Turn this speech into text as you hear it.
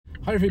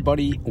Hi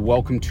everybody,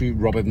 welcome to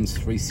Robbins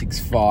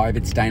 365.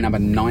 It's day number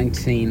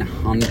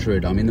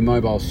 1900. I'm in the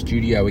mobile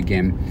studio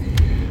again.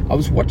 I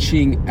was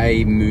watching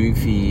a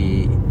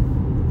movie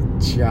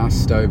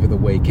just over the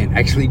weekend.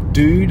 Actually,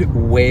 Dude,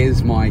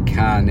 Where's My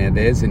Car? Now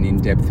there's an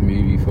in-depth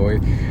movie for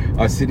you.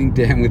 I was sitting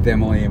down with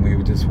Emily and we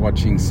were just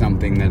watching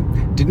something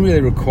that didn't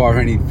really require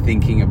any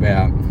thinking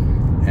about,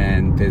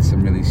 and there's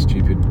some really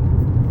stupid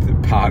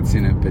parts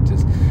in it, but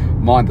just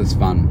mindless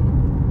fun.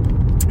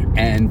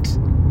 And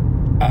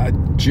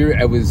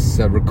it was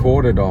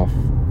recorded off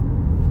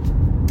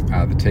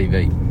the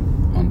TV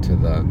onto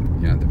the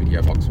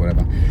video box,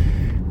 whatever,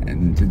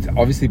 and it's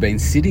obviously been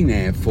sitting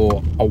there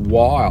for a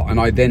while. And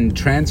I then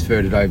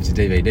transferred it over to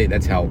DVD.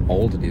 That's how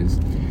old it is.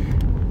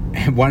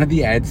 And one of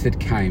the ads that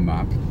came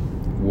up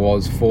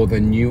was for the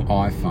new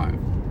iPhone.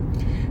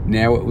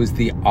 Now it was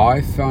the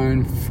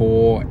iPhone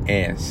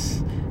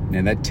 4S.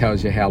 Now that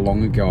tells you how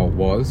long ago it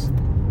was.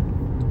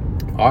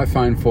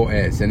 iPhone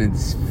 4S, and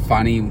it's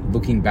funny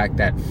looking back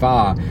that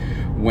far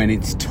when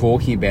it's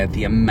talking about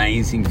the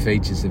amazing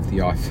features of the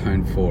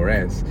iPhone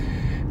 4S,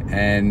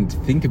 and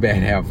think about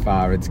how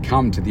far it's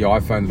come to the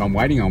iPhone that I'm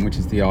waiting on, which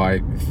is the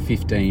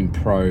i15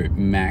 Pro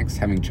Max.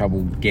 Having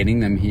trouble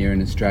getting them here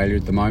in Australia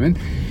at the moment.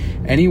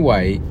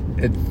 Anyway,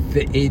 it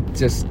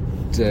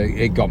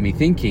got me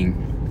thinking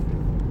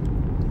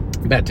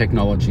about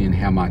technology and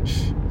how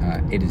much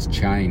it has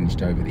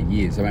changed over the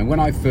years. I mean, when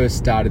I first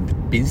started the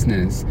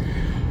business,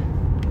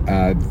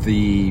 I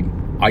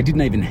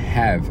didn't even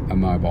have a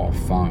mobile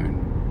phone.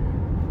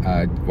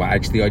 Well,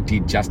 actually, I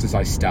did just as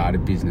I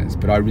started business,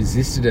 but I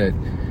resisted it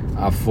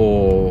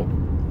for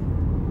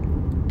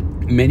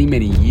many,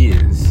 many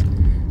years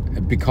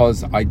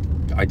because I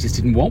just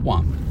didn't want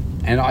one,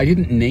 and I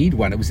didn't need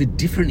one. It was a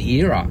different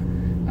era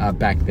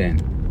back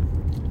then.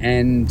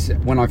 And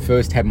when I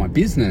first had my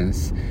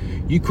business,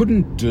 you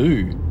couldn't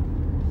do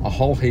a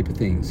whole heap of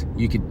things.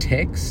 You could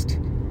text.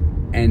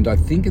 And I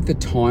think at the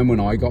time when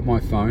I got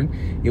my phone,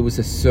 it was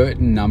a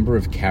certain number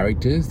of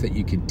characters that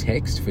you could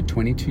text for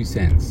 22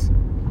 cents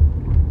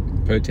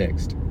per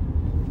text.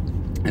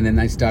 And then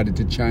they started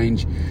to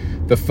change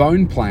the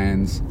phone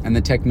plans and the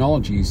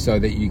technology so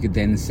that you could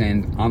then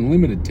send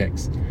unlimited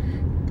text.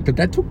 But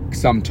that took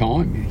some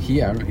time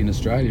here in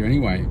Australia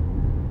anyway,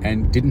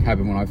 and didn't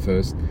happen when I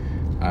first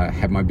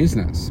had my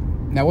business.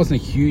 Now, it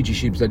wasn't a huge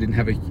issue because I didn't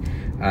have a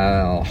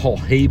whole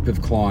heap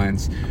of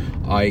clients.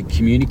 I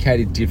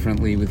communicated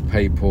differently with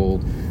people.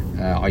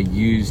 I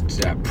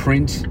used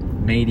print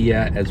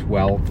media as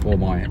well for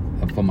my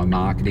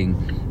marketing,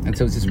 and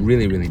so it's just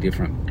really, really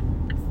different.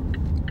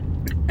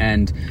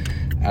 And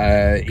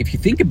if you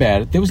think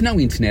about it, there was no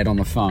internet on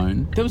the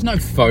phone. There was no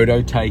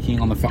photo taking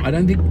on the phone. I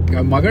don't think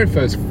my very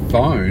first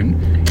phone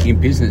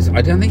in business,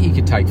 I don't think you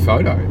could take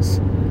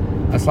photos.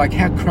 It's like,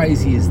 how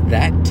crazy is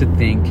that to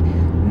think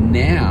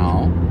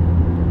now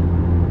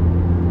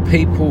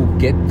people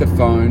get the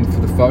phone for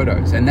the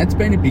photos? And that's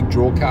been a big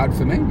draw card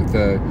for me. With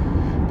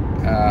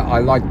I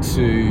like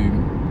to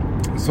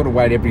sort of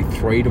wait every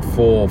 3 to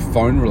 4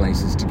 phone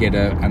releases to get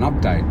an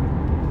update.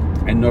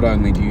 And not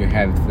only do you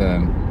have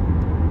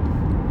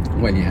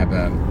you have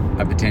a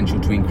potential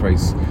to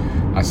increase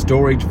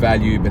storage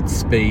value, but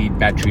speed,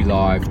 battery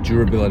life,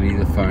 durability of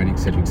the phone,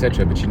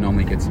 etc., but you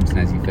normally get some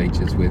snazzy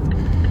features with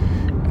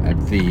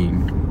the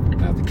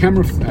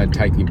camera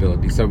taking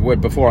ability. So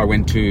before I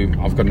went to,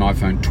 I've got an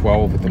iPhone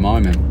 12 at the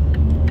moment.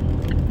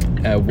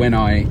 The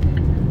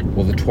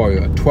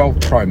 12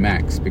 Pro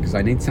Max, because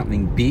I need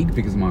something big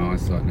because of my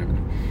eyesight and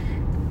everything.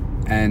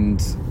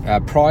 And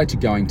prior to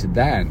going to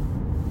that,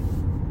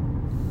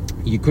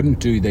 you couldn't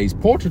do these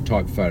portrait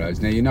type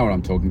photos. Now you know what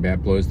I'm talking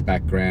about. Blurs the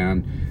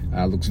background,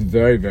 looks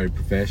very, very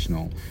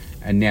professional.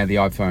 And now the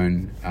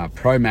iPhone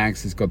Pro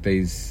Max has got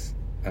these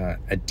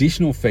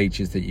additional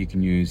features that you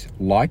can use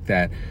like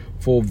that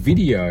for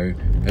video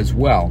as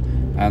well.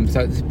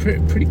 So it's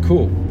pretty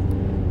cool.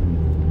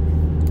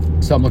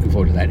 So I'm looking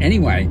forward to that.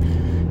 Anyway,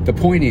 the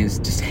point is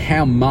just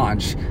how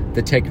much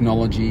the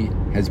technology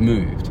has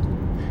moved.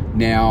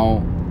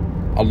 Now,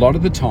 a lot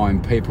of the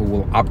time people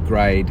will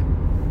upgrade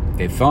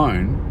their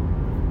phone,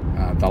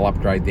 they'll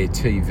upgrade their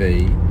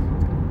TV,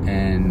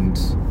 and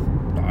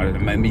I don't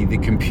know, maybe the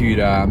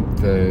computer, I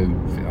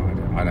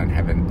don't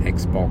have an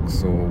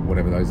Xbox or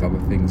whatever those other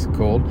things are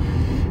called,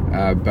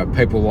 but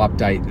people will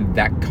update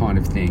that kind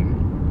of thing,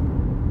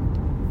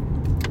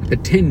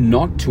 but tend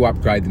not to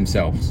upgrade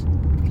themselves.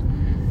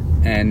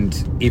 And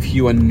if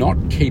you are not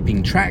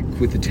keeping track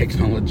with the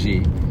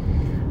technology,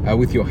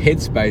 with your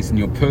headspace and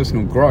your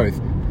personal growth,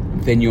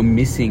 then you're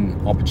missing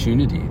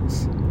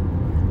opportunities.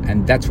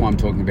 And that's why I'm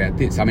talking about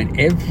this. I mean,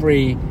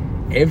 every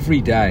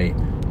day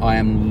I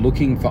am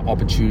looking for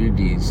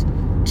opportunities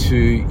to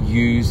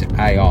use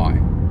AI.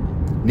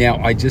 Now,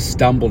 I just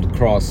stumbled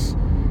across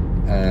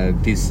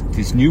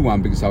this new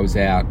one because I was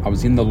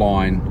in the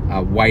line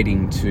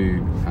waiting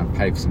to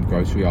pay for some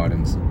grocery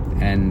items,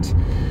 and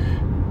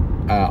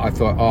I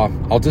thought,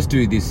 I'll just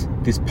do this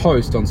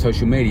post on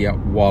social media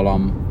while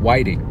I'm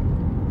waiting.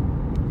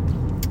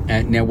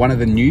 And now, one of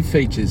the new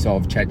features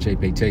of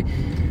ChatGPT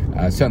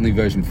certainly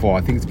version 4.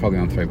 I think it's probably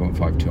on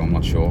 3.52, I'm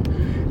not sure.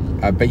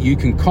 But you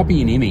can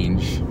copy an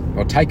image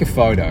or take a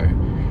photo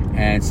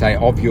and say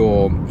of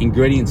your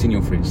ingredients in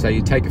your fridge. So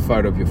you take a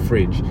photo of your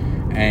fridge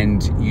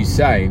and you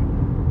say,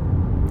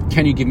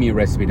 can you give me a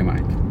recipe to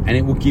make? And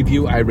it will give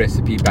you a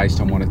recipe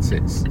based on what it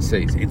sees.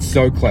 It's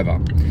so clever.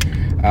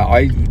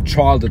 I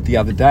trialed it the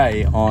other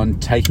day on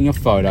taking a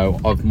photo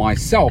of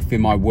myself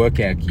in my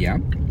workout gear,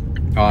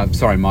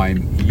 my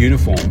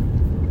uniform,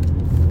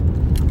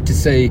 to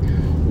see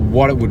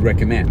what it would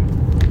recommend.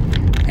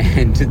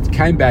 And it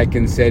came back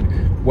and said,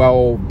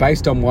 well,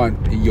 based on what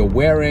you're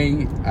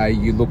wearing,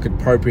 you look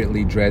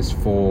appropriately dressed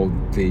for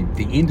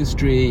the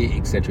industry,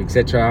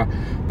 etc.,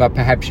 but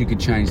perhaps you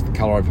could change the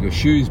color of your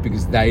shoes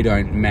because they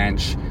don't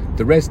match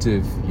the rest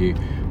of you,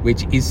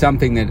 which is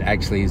something that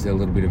actually is a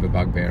little bit of a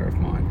bugbear of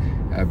mine,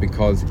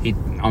 because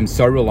I'm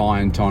so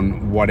reliant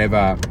on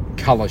whatever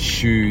color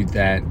shoe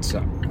that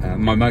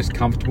my most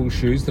comfortable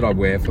shoes that I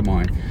wear for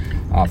my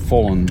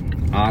Fallen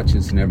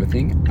Arches and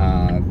everything,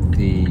 I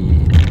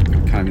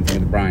can't even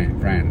think of the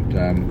brand,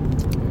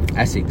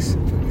 Asics.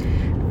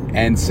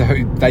 And so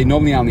they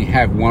normally only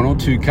have 1 or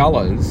 2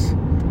 colors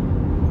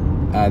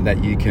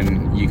that you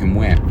can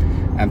wear.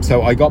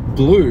 So I got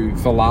blue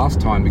for last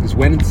time because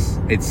when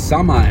it's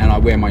summer and I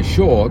wear my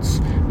shorts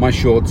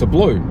are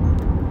blue.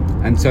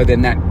 And so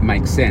then that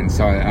makes sense.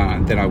 So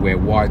then I wear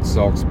white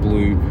socks,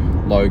 blue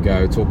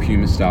logo, it's all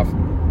Puma stuff.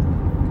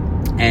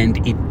 And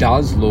it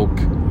does look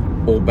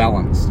all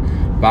balanced.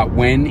 But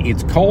when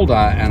it's colder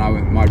and I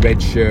wear my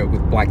red shirt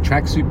with black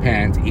tracksuit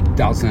pants, it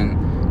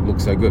doesn't look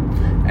so good.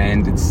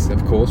 And it's,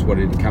 of course, what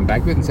did it come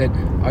back with and said,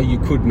 oh, you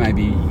could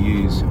maybe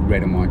use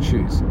red and white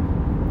shoes.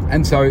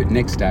 And so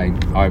next day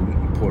I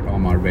put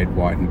on my red,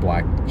 white and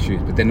black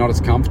shoes, but they're not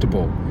as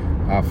comfortable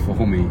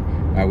for me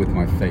with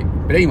my feet.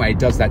 But anyway, it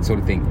does that sort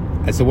of thing.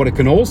 And so what it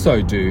can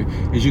also do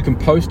is you can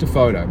post a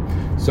photo.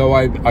 So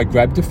I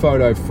grabbed a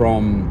photo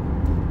from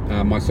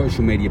my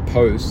social media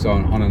posts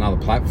on another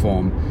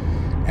platform,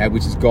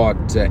 which has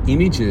got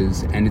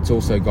images and it's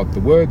also got the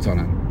words on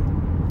it.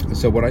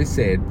 So what I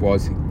said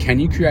was, can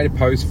you create a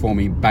post for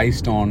me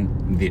based on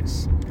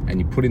this? And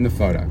you put in the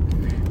photo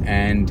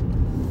and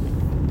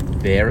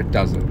there it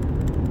does it.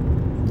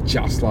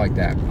 Just like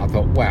that. I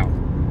thought, wow,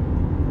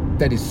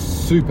 that is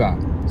super,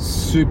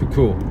 super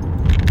cool.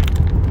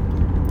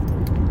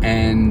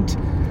 And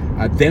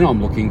then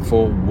I'm looking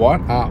for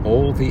what are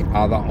all the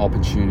other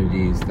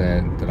opportunities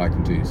that I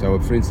can do. So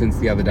for instance,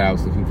 the other day I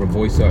was looking for a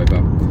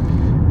voiceover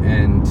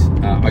and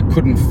I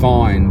couldn't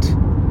find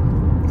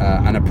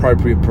an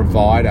appropriate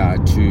provider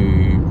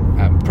to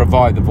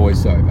provide the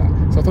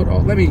voiceover. So I thought, oh,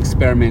 let me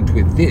experiment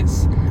with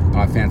this. And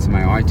I found some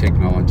AI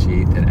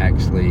technology that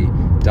actually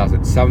does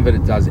it. Some of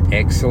it does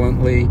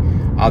excellently.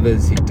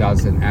 Others it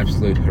does an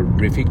absolute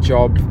horrific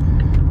job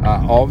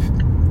of.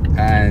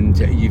 And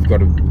you've got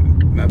to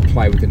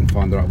play with it and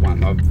find the right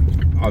one.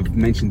 I've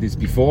mentioned this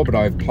before, but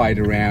I've played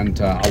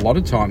around a lot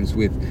of times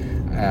with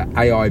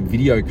AI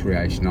video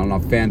creation, and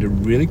I've found a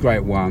really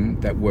great one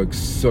that works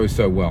so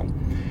well.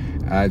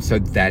 So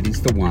that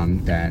is the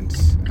one that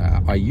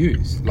I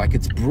use. Like,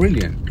 it's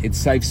brilliant. It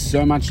saves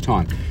so much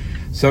time.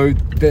 So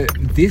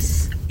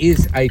this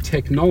is a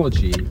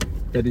technology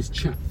that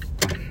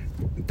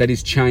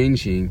is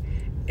changing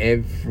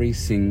every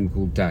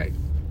single day.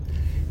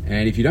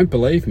 And if you don't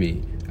believe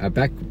me,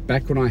 back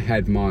when I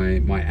had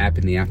my app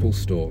in the Apple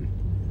Store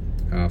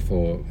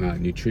for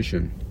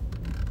nutrition,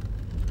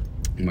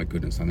 oh my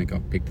goodness, I think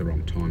I've picked the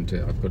wrong time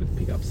I've got to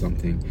pick up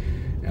something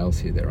else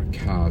here. There are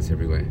cars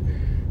everywhere.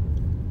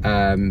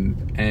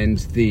 And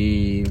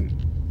the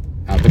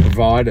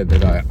provider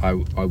that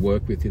I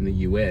work with in the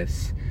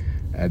US,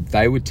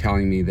 they were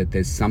telling me that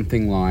there's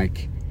something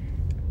like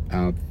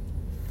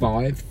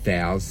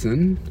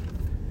 5,000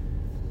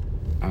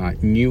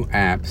 new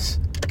apps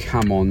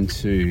come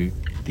onto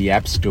the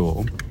App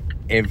Store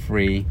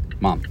every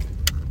month.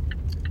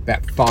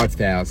 About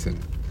 5,000.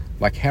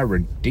 Like, how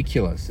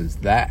ridiculous is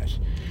that?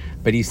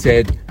 But he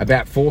said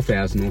about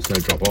 4,000 also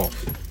drop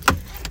off,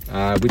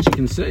 which you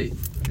can see.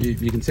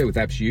 You can see with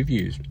apps you've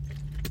used.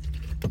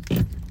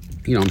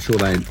 You know, I'm sure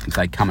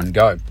they come and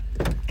go.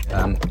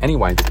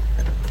 Anyway,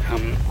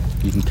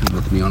 you can come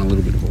with me on a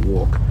little bit of a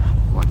walk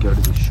while I go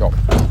to the shop.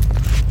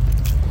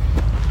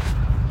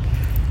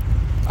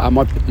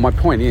 My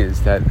point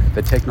is that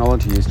the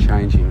technology is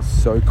changing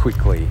so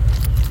quickly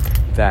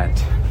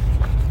that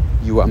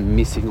you are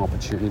missing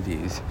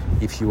opportunities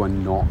if you are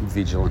not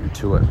vigilant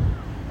to it.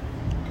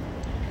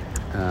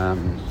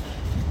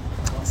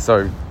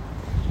 So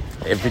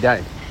every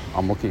day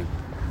I'm looking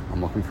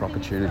for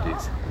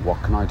opportunities.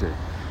 What can I do?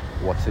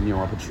 What's a new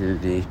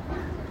opportunity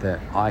that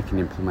I can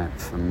implement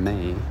for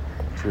me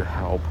to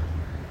help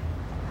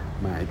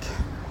make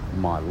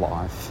my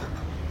life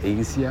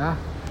easier,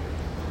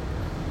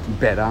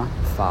 better,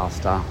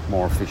 faster,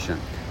 more efficient?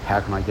 How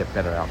can I get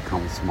better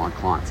outcomes for my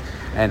clients?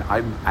 And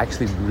I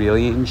actually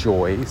really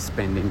enjoy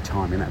spending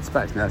time in that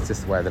space. Now, that's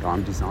just the way that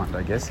I'm designed,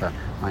 I guess. I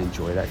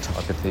enjoy that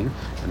type of thing,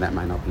 and that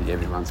may not be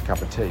everyone's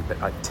cup of tea,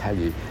 but I tell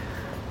you,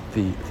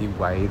 the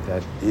way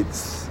that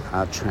it's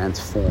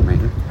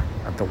transforming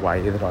the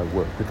way that I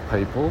work with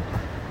people.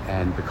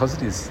 And because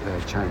it is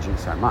changing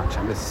so much,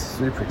 I'm just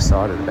super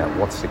excited about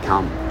what's to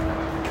come,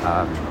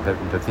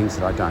 the things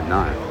that I don't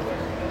know.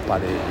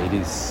 But it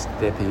is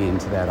stepping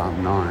into that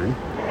unknown,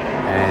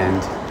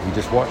 and you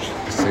just watch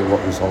to see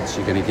what results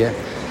you're going to get.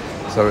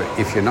 So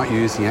if you're not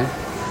using it,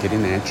 get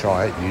in there,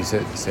 try it, use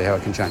it, see how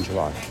it can change your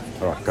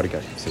life. All right, got to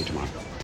go. See you tomorrow.